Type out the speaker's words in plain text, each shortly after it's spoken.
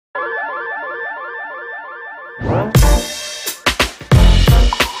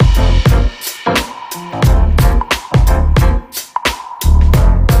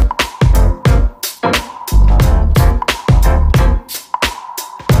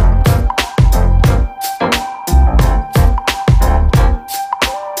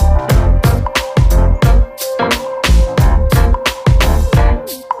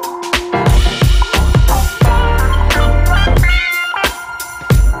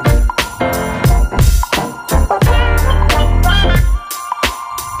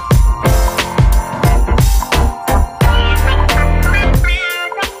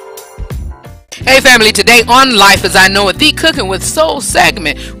Hey family, today on Life as I Know It, the Cooking with Soul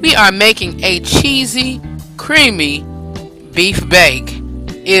segment, we are making a cheesy, creamy beef bake.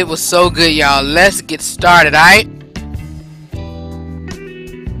 It was so good, y'all. Let's get started, alright?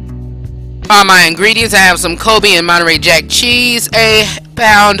 My ingredients, I have some Colby and Monterey Jack cheese, a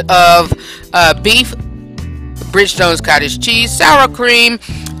pound of beef, Bridgestone's cottage cheese, sour cream,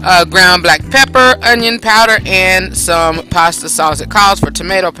 ground black pepper, onion powder, and some pasta sauce. It calls for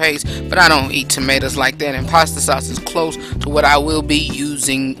tomato paste, but I don't eat tomatoes like that, and pasta sauce is close to what I will be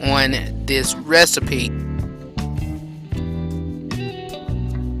using on this recipe.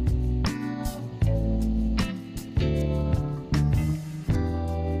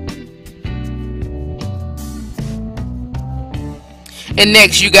 And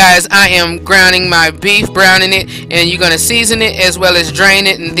next, you guys, I am grounding my beef, browning it, and you're going to season it as well as drain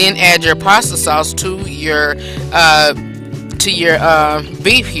it, and then add your pasta sauce to your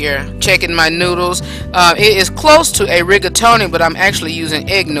beef here. Checking my noodles. It is close to a rigatoni, but I'm actually using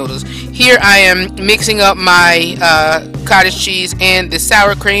egg noodles. Here I am mixing up my cottage cheese and the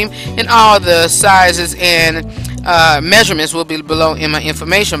sour cream, and all the sizes and measurements will be below in my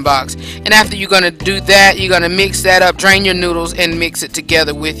information box. And after you're going to do that, you're going to mix that up, drain your noodles, and mix it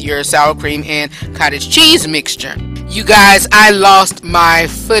together with your sour cream and cottage cheese mixture. You guys, I lost my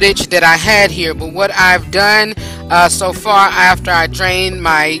footage that I had here, but what I've done so far, after I drained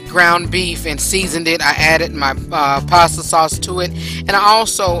my ground beef and seasoned it, I added my pasta sauce to it, and I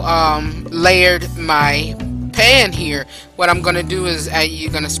also layered my pan here. What I'm going to do is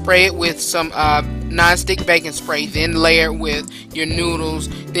you're going to spray it with some non-stick baking spray, then layer it with your noodles,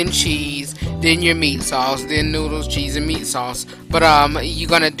 then cheese, then your meat sauce, then noodles, cheese, and meat sauce. But you're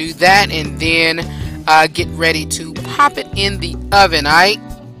going to do that, and then get ready to pop it in the oven, alright?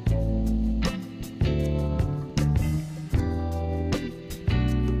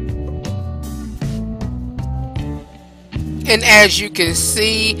 And as you can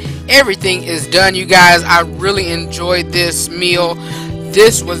see, everything is done, you guys. I really enjoyed this meal.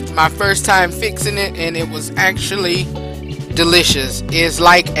 This was my first time fixing it, and it was actually delicious. It's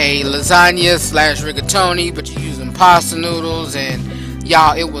like a lasagna slash rigatoni, but you're using pasta noodles, and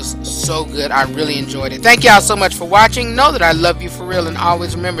y'all, it was so good. I really enjoyed it. Thank y'all so much for watching. Know that I love you for real, and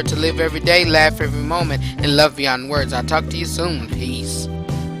always remember to live every day, laugh every moment, and love beyond words. I'll talk to you soon. Peace.